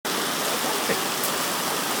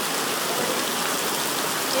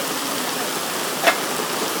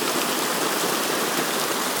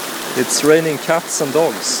It's raining cats and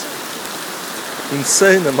dogs.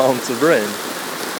 Insane amount of rain.